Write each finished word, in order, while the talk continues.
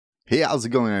Hey, how's it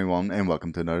going everyone, and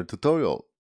welcome to another tutorial.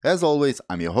 As always,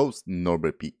 I'm your host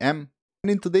Norbert PM, and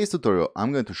in today's tutorial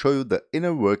I'm going to show you the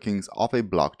inner workings of a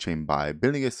blockchain by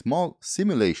building a small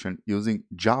simulation using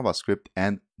JavaScript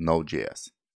and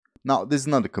Node.js. Now, this is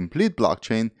not a complete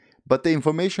blockchain, but the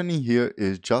information in here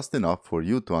is just enough for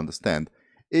you to understand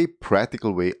a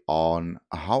practical way on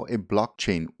how a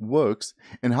blockchain works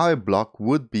and how a block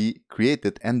would be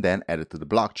created and then added to the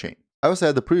blockchain. I also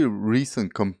had a pretty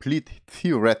recent complete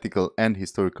theoretical and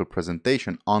historical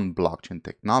presentation on blockchain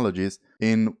technologies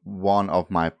in one of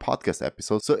my podcast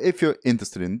episodes, so if you're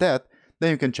interested in that,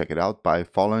 then you can check it out by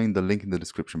following the link in the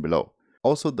description below.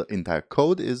 Also, the entire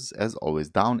code is, as always,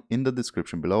 down in the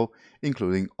description below,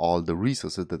 including all the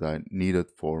resources that are needed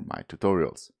for my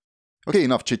tutorials. Okay,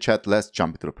 enough chit chat, let's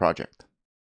jump into the project.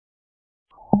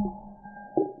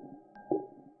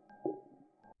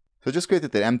 So I just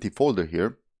created an empty folder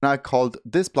here. And I called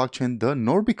this blockchain the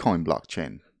Norbitcoin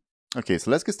blockchain. Okay, so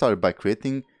let's get started by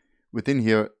creating within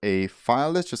here a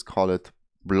file. Let's just call it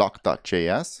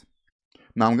block.js.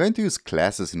 Now I'm going to use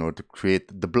classes in order to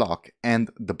create the block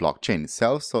and the blockchain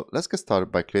itself. So let's get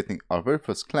started by creating our very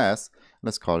first class.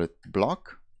 Let's call it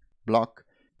block.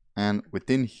 And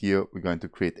within here, we're going to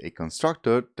create a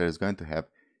constructor that is going to have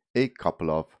a couple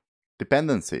of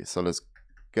dependencies. So let's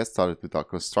get started with our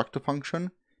constructor function.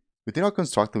 Within our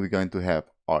constructor, we're going to have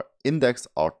our index,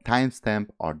 our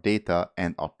timestamp, our data,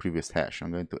 and our previous hash.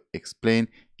 I'm going to explain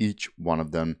each one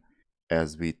of them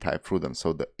as we type through them.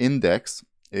 So the index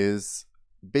is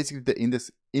basically the index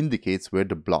indicates where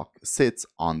the block sits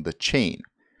on the chain.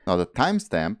 Now the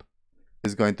timestamp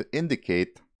is going to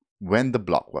indicate when the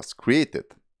block was created.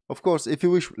 Of course, if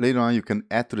you wish later on, you can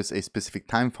add to this a specific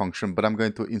time function, but I'm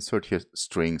going to insert here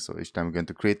strings. So each time we're going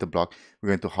to create the block, we're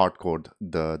going to hardcode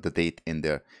the date in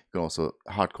there. You can also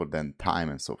hardcode then time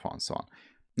and so on and so on.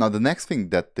 Now, the next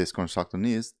thing that this constructor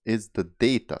needs is the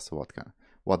data. So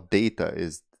what data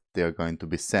is they're going to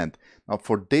be sent. Now,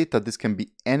 for data, this can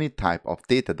be any type of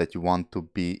data that you want to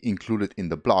be included in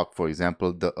the block. For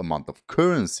example, the amount of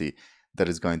currency that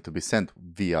is going to be sent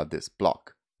via this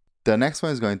block. The next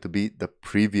one is going to be the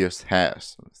previous hash.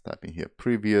 So let's type in here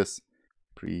previous,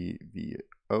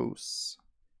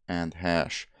 and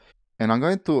hash. And I'm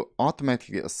going to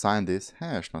automatically assign this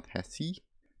hash, not hashy,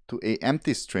 to a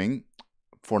empty string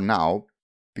for now,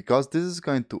 because this is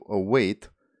going to await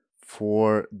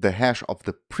for the hash of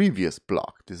the previous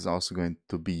block. This is also going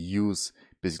to be used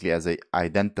basically as an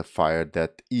identifier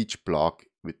that each block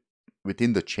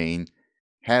within the chain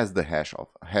has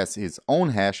his own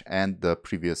hash and the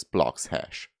previous block's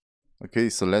hash. Okay,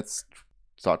 so let's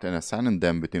start and assigning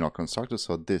them within our constructor.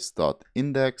 So this dot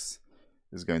index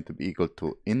is going to be equal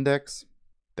to index.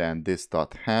 Then this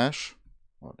dot hash,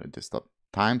 or this dot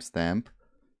timestamp,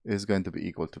 is going to be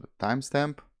equal to the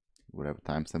timestamp, whatever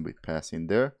timestamp we pass in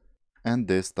there. And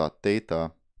this dot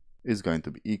data is going to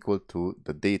be equal to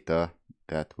the data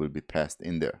that will be passed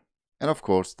in there. And of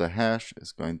course, the hash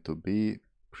is going to be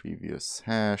previous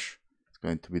hash. It's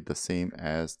going to be the same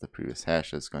as the previous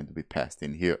hash that's going to be passed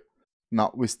in here. Now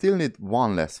we still need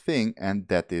one last thing, and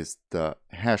that is the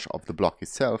hash of the block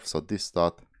itself. So this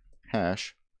dot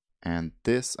hash, and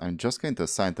this I'm just going to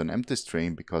assign to an empty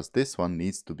string because this one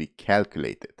needs to be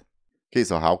calculated. Okay,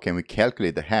 so how can we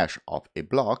calculate the hash of a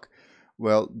block?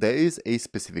 Well, there is a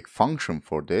specific function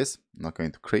for this. I'm not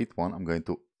going to create one, I'm going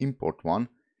to import one.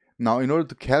 Now, in order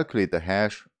to calculate the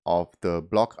hash of the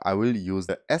block, I will use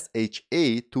the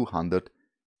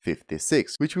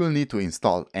SHA-256, which we'll need to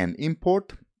install and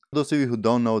import. For those of you who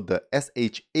don't know, the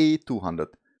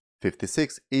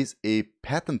SHA-256 is a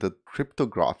patented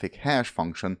cryptographic hash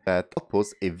function that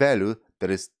outputs a value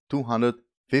that is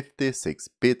 256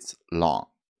 bits long.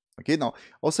 Okay, now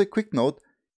also a quick note,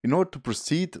 in order to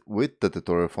proceed with the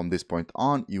tutorial from this point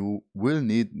on, you will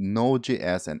need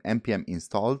Node.js and npm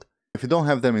installed. If you don't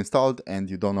have them installed and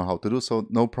you don't know how to do so,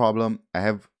 no problem. I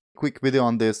have a quick video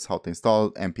on this, how to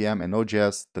install npm and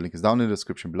Node.js. The link is down in the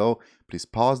description below. Please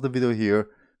pause the video here,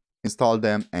 install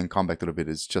them, and come back to the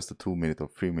video. It's just a 2-minute or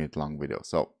 3-minute long video.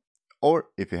 So, or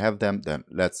if you have them, then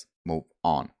let's move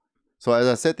on. So as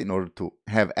I said, in order to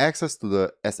have access to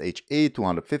the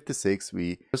SHA-256,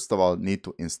 we first of all need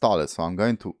to install it. So I'm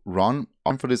going to run.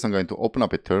 And for this, I'm going to open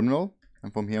up a terminal.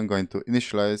 And from here, I'm going to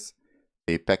initialize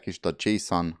a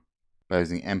package.json by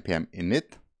using npm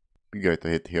init. We're going to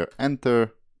hit here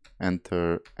enter,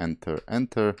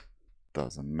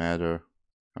 doesn't matter.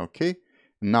 Okay,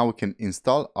 now we can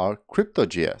install our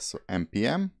crypto.js. So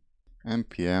npm in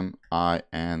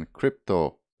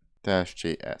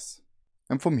crypto-js.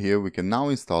 And from here we can now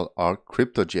install our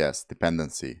crypto.js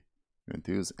dependency. We're going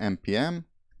to use npm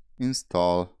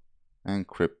install and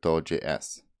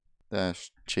crypto.js.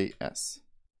 .js.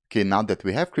 Okay, now that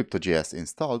we have crypto.js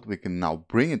installed, we can now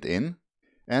bring it in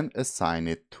and assign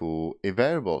it to a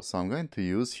variable. So I'm going to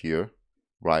use here,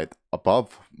 right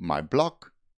above my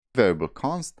block, variable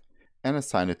const, and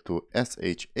assign it to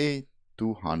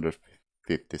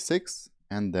SHA-256,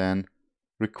 and then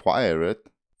require it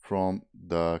from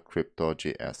the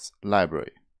crypto.js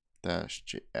library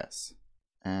 -js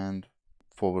and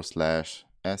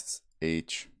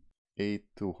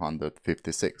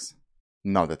 /SHA-256.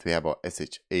 Now that we have our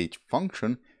SHA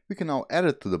function, we can now add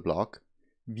it to the block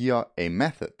via a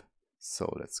method.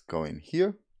 So let's go in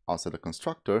here, outside the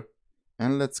constructor,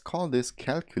 and let's call this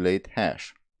calculate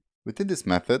hash. Within this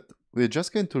method, we're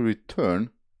just going to return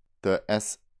the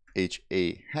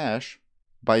SHA hash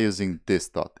by using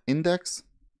this.index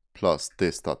plus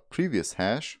this.previous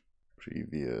hash,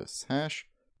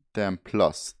 then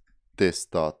plus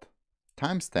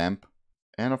this.timestamp.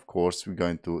 And of course, we're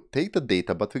going to take the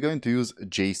data, but we're going to use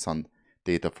JSON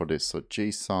data for this. So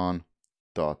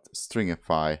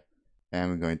JSON.stringify,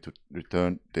 and we're going to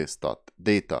return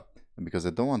this.data. And because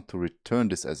I don't want to return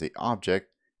this as an object,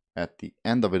 at the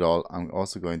end of it all, I'm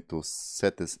also going to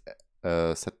set this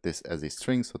as a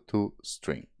string, so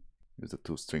toString. Use the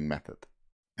toString method.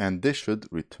 And this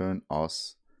should return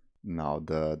us now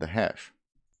the hash.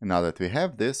 And now that we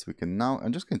have this, we can now,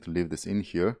 I'm just going to leave this in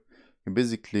here. You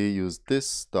basically use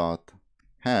this dot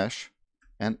hash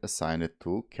and assign it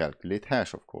to calculate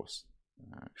hash, of course.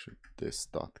 Actually, this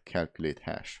dot calculate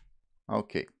hash.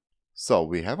 Okay, so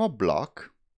we have our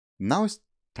block. Now it's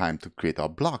time to create our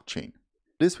blockchain.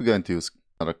 This we're going to use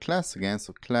another class again,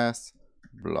 so class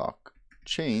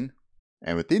blockchain.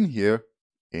 And within here,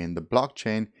 in the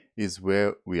blockchain, is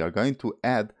where we are going to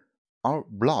add our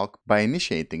block by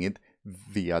initiating it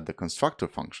via the constructor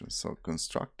function. So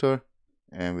constructor.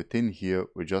 And within here,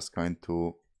 we're just going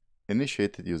to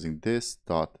initiate it using this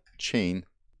dot chain.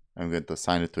 I'm going to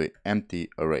assign it to an empty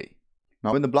array.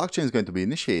 Now, when the blockchain is going to be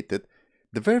initiated,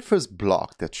 the very first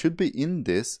block that should be in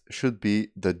this should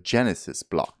be the Genesis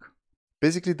block.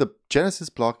 Basically, the Genesis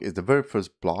block is the very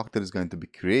first block that is going to be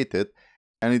created,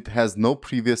 and it has no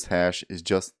previous hash. It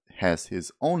just has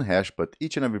its own hash, but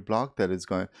each and every block that is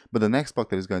going, but the next block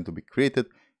that is going to be created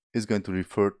is going to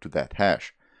refer to that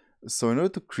hash. So in order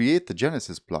to create the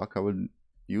Genesis block, I will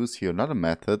use here another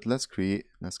method. Let's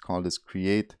call this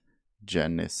create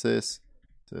Genesis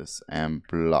and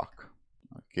block.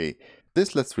 Okay,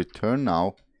 this let's return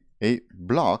now a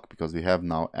block because we have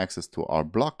now access to our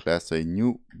block class, so a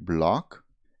new block.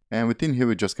 And within here,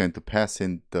 we're just going to pass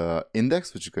in the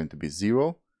index, which is going to be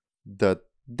 0. The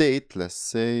date, let's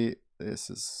say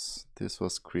this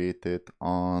was created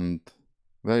on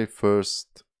very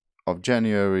 1st of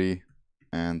January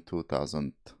and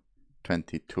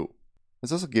 2022.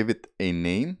 Let's also give it a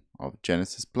name of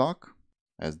Genesis block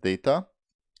as data.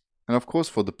 And of course,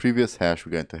 for the previous hash,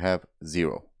 we're going to have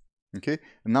 0. Okay,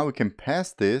 and now we can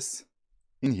pass this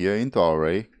in here into our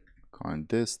array, calling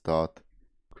this dot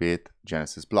create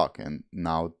Genesis block. And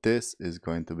now this is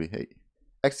going to be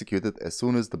executed as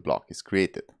soon as the block is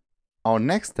created. Our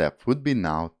next step would be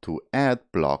now to add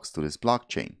blocks to this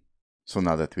blockchain. So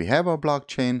now that we have our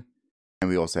blockchain, and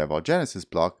we also have our Genesis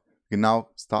block, we can now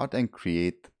start and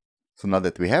create. So now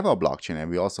that we have our blockchain and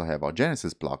we also have our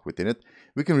Genesis block within it,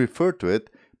 we can refer to it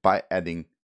by adding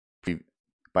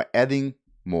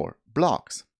more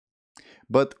blocks.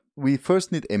 But we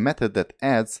first need a method that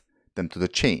adds them to the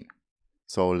chain.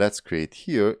 So let's create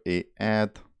here a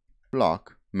add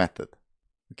block method.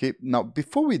 Okay, now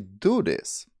before we do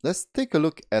this, let's take a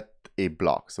look at a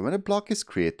block. So when a block is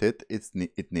created, it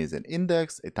needs an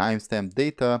index, a timestamp,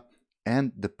 data,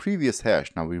 and the previous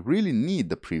hash. Now we really need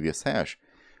the previous hash.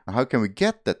 And how can we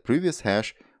get that previous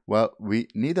hash? Well, we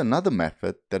need another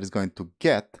method that is going to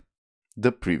get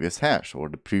the previous hash or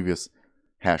the previous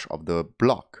hash of the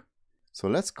block. So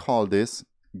let's call this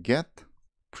get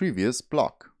previous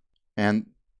block. And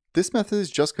this method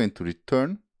is just going to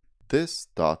return this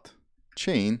dot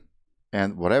chain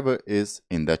and whatever is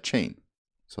in that chain.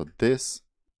 So this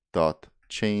dot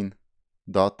chain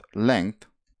dot length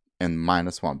and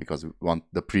 -1 because we want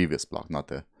the previous block, not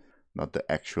the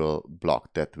actual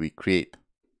block that we create.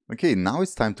 Okay, now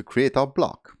it's time to create our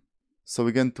block. So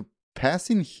we're going to pass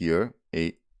in here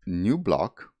a new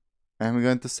block, and we're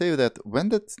going to say that when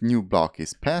that new block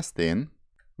is passed in,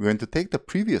 we're going to take the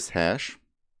previous hash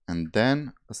and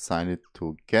then assign it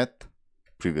to get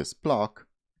previous block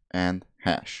and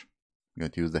hash. We're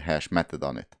going to use the hash method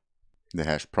on it, the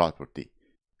hash property.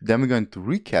 Then we're going to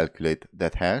recalculate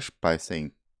that hash by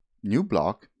saying new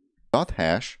block dot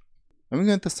hash, and we're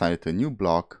going to assign it to a new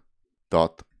block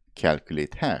dot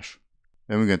calculate hash.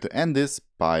 And we're going to end this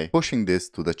by pushing this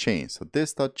to the chain. So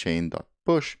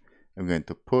this.chain.push, I'm going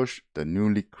to push the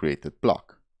newly created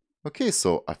block. Okay,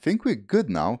 so I think we're good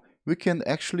now. We can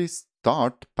actually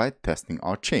start by testing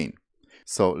our chain.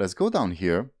 So let's go down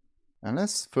here and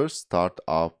let's first start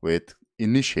off with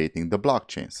initiating the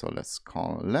blockchain. So let's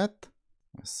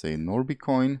say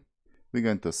Norbicoin. We're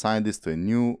going to assign this to a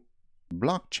new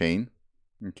blockchain.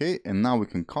 Okay, and now we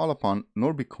can call upon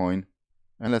Norbicoin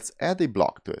and let's add a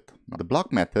block to it. Now the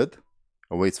block method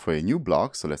awaits for a new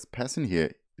block. So let's pass in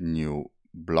here new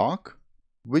block,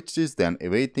 which is then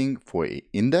awaiting for an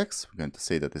index. We're going to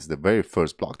say that this is the very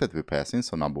first block that we pass in.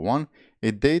 So number one,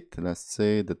 a date. Let's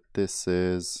say that this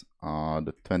is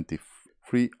the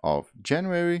 23rd of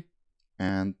January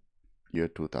and year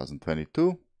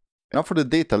 2022. Now for the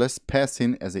data, let's pass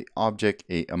in as an object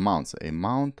a amount. So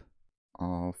amount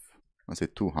of, let's say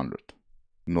 200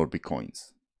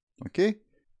 Norbicoins. Okay.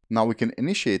 Now we can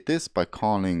initiate this by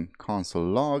calling console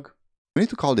log. We need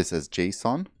to call this as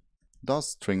JSON.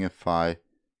 Does stringify,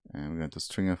 and we're going to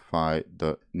stringify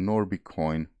the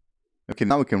Norbicoin. Okay,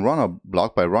 now we can run our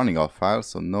block by running our file.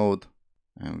 So node,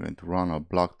 and we're going to run our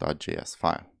block.js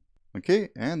file.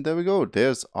 Okay, and there we go.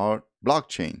 There's our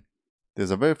blockchain.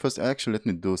 There's a very first, actually, let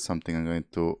me do something. I'm going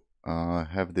to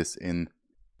have this in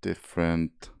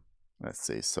different, let's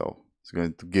say so. It's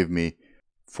going to give me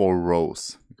 4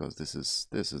 rows because this is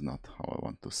not how I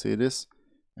want to see this.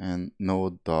 And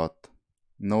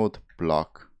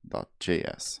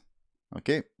node.block.js.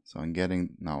 Okay, so I'm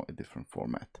getting now a different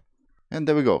format. And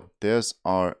there we go. There's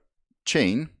our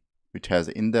chain, which has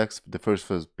index, the first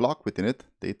block within it,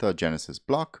 data genesis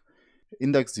block,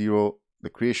 index 0, the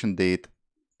creation date,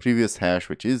 previous hash,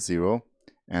 which is 0,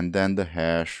 and then the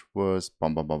hash was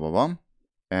bum bum bum bum bum.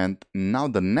 And now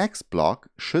the next block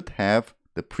should have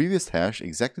the previous hash,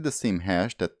 exactly the same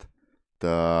hash that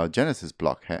the genesis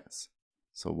block has.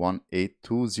 So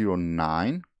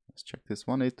 18209. Let's check this.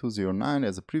 18209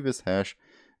 as a previous hash,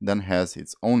 then has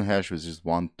its own hash, which is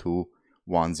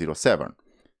 12107.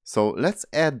 So let's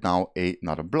add now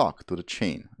another block to the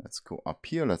chain. Let's go up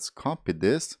here. Let's copy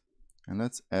this and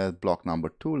let's add block number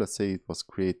 2. Let's say it was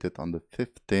created on the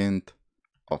 15th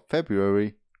of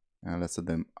February. And let's add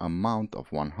the amount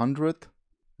of 100.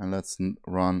 And let's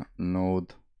run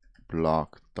node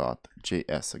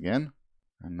block.js again.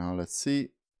 And now let's see.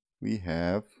 We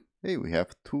have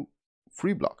 2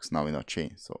 free blocks now in our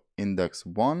chain. So index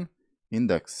 1,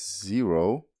 index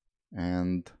 0,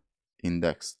 and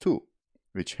index 2,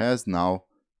 which has now,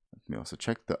 let me also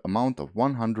check the amount of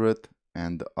 100,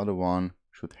 and the other one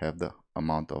should have the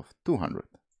amount of 200.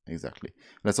 Exactly.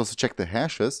 Let's also check the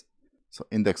hashes. So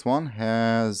index 1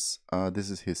 has, this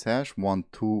is his hash,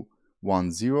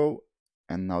 1210,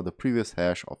 and now the previous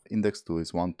hash of index 2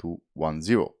 is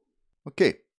 1210.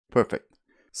 Okay, perfect.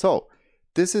 So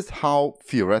this is how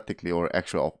theoretically, or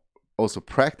actually also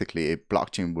practically, a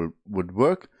blockchain would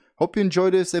work. Hope you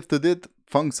enjoyed this. If you did,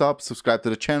 thumbs up, subscribe to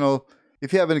the channel.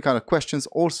 If you have any kind of questions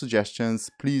or suggestions,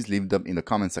 please leave them in the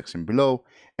comment section below,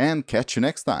 and catch you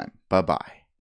next time. Bye bye.